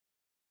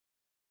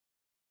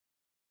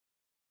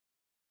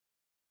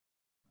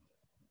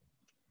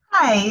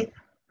Hi,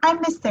 I'm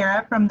Miss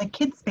Sarah from the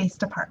Kids Space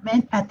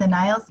Department at the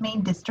Niles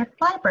Main District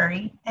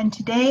Library, and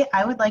today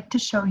I would like to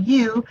show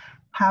you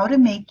how to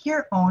make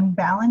your own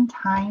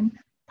Valentine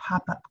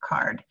pop-up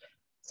card.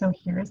 So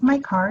here's my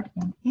card,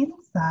 and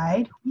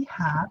inside we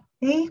have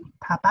a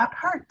pop-out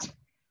heart.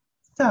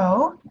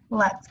 So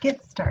let's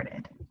get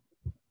started.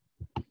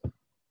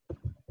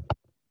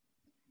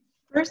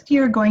 First,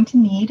 you're going to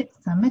need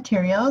some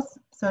materials.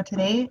 So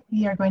today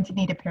we are going to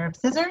need a pair of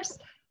scissors,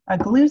 a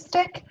glue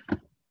stick,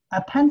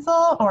 a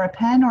pencil or a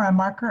pen or a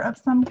marker of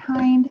some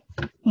kind,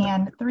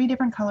 and 3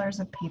 different colors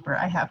of paper.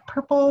 I have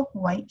purple,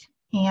 white,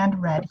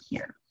 and red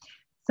here.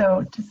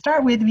 So to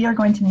start with, we are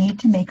going to need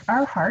to make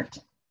our heart.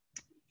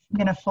 I'm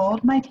going to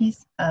fold my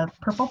piece of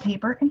purple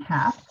paper in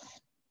half,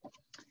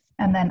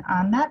 and then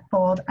on that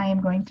fold, I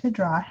am going to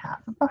draw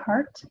half of a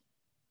heart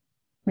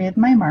with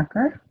my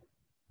marker,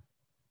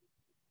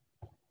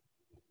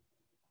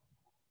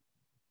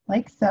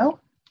 like so.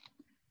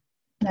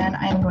 Then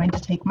I'm going to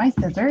take my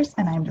scissors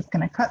and I'm just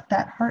going to cut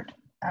that heart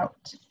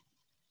out.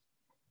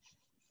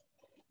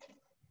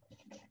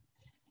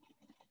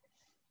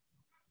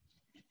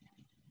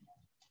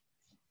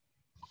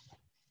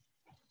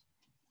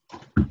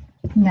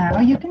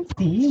 Now you can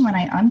see when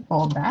I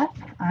unfold that,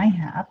 I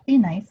have a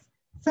nice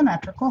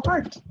symmetrical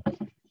heart. I'm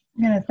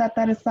going to set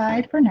that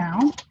aside for now,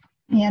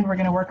 and we're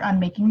going to work on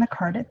making the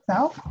card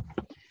itself.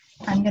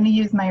 I'm going to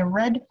use my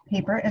red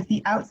paper as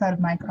the outside of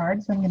my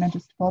card, so I'm going to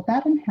just fold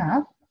that in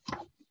half.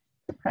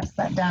 Press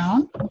that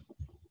down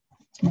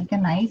to make a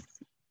nice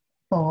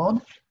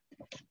fold.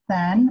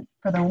 Then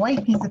for the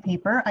white piece of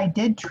paper, I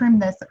did trim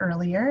this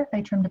earlier.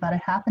 I trimmed about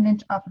 1/2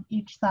 inch off of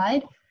each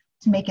side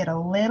to make it a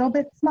little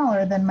bit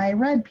smaller than my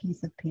red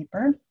piece of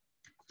paper.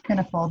 I'm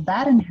going to fold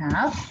that in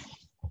half.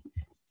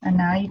 And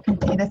now you can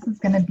see this is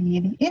going to be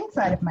the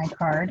inside of my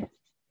card.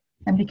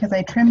 And because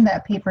I trimmed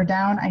that paper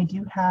down, I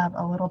do have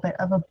a little bit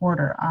of a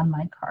border on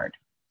my card.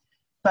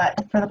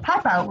 But for the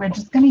pop out, we're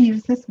just going to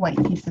use this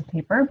white piece of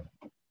paper.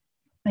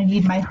 I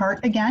need my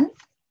heart again.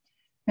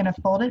 I'm going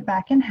to fold it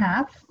back in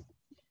half.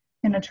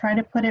 I'm going to try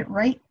to put it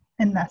right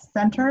in the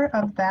center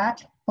of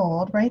that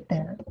fold right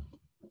there.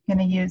 I'm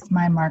going to use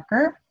my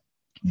marker.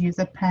 You can use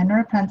a pen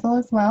or a pencil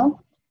as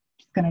well.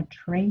 Just going to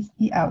trace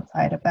the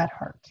outside of that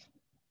heart,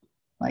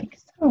 like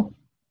so.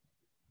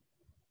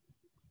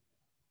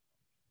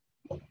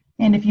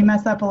 And if you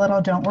mess up a little,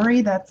 don't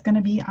worry, that's going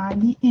to be on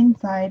the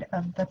inside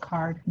of the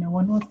card. No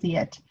one will see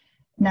it.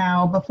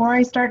 Now, before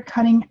I start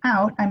cutting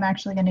out, I'm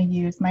actually going to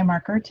use my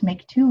marker to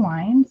make 2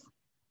 lines,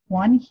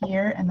 one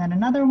here and then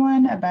another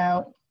one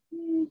about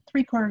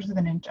 3/4 of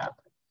an inch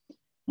up.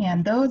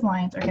 And those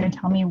lines are going to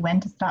tell me when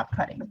to stop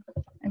cutting.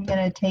 I'm going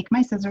to take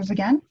my scissors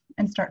again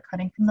and start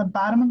cutting from the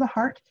bottom of the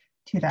heart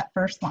to that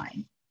first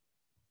line.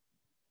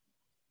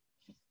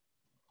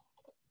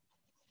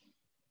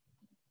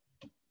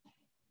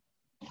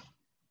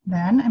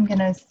 Then I'm going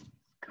to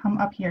come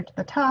up here to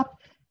the top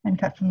and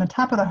cut from the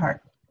top of the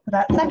heart for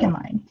that second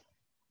line.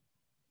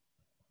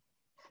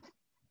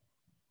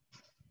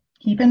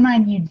 Keep in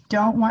mind, you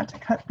don't want to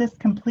cut this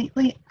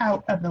completely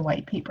out of the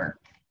white paper.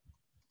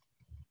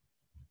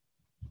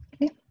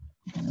 Okay,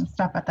 I'm going to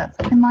stop at that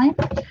second line.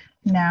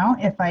 Now,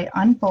 if I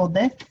unfold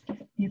this,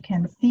 you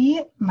can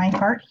see my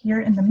heart here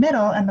in the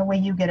middle, and the way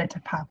you get it to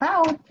pop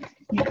out,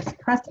 you just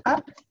press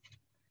up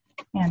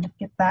and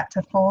get that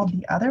to fold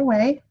the other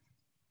way.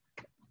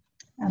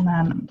 And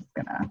then I'm just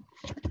gonna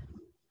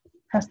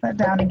press that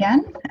down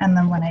again. And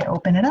then when I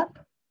open it up,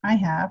 I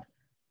have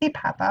a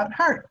pop-out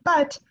heart.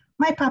 But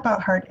my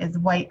pop-out heart is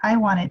white. I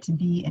want it to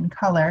be in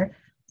color.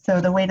 So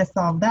the way to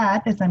solve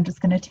that is I'm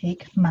just gonna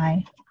take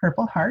my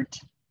purple heart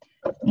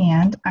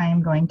and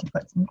I'm going to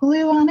put some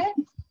glue on it.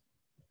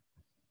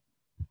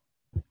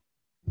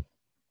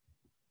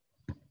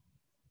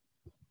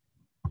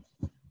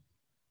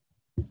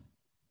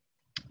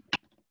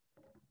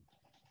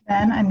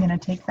 Then I'm gonna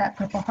take that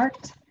purple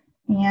heart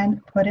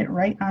and put it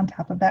right on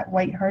top of that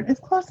white heart as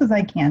close as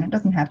I can. It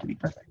doesn't have to be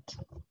perfect.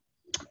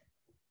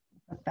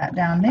 Put that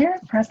down there,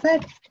 press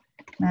it,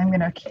 and I'm going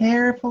to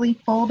carefully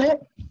fold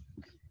it.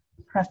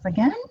 Press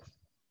again.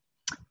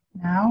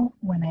 Now,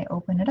 when I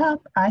open it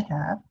up, I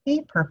have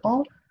a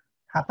purple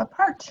pop-up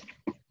heart.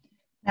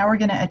 Now we're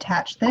going to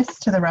attach this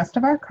to the rest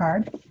of our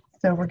card.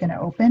 So we're going to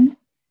open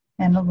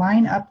and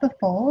line up the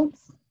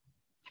folds.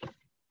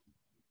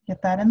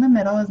 Get that in the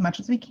middle as much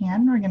as we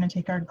can. We're going to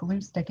take our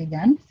glue stick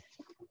again.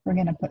 We're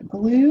going to put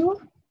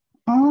glue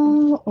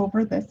all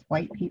over this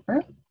white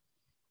paper,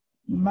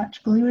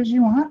 much glue as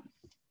you want.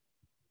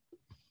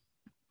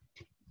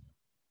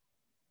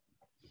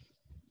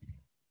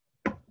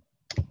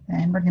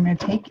 And we're going to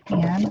take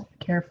and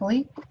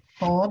carefully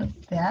fold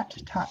that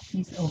top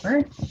piece over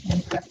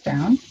and press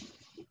down.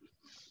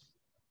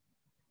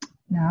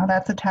 Now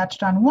that's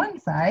attached on one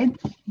side.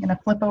 I'm going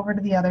to flip over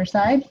to the other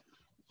side.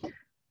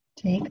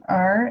 Take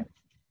our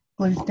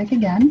glue stick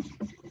again,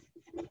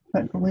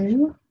 put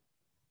glue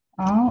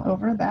all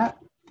over that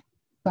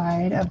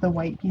side of the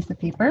white piece of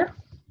paper.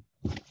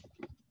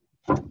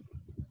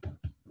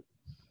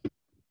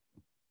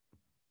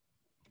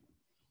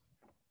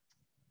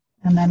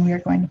 And then we are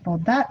going to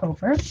fold that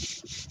over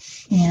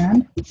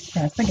and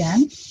press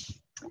again.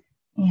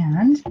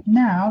 And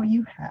now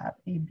you have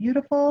a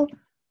beautiful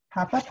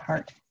pop-up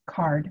heart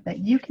card that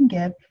you can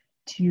give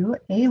to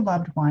a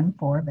loved one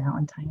for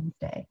Valentine's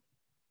Day.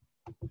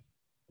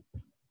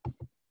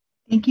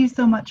 Thank you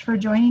so much for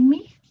joining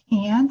me,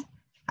 and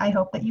I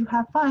hope that you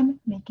have fun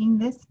making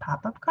this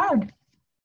pop-up card.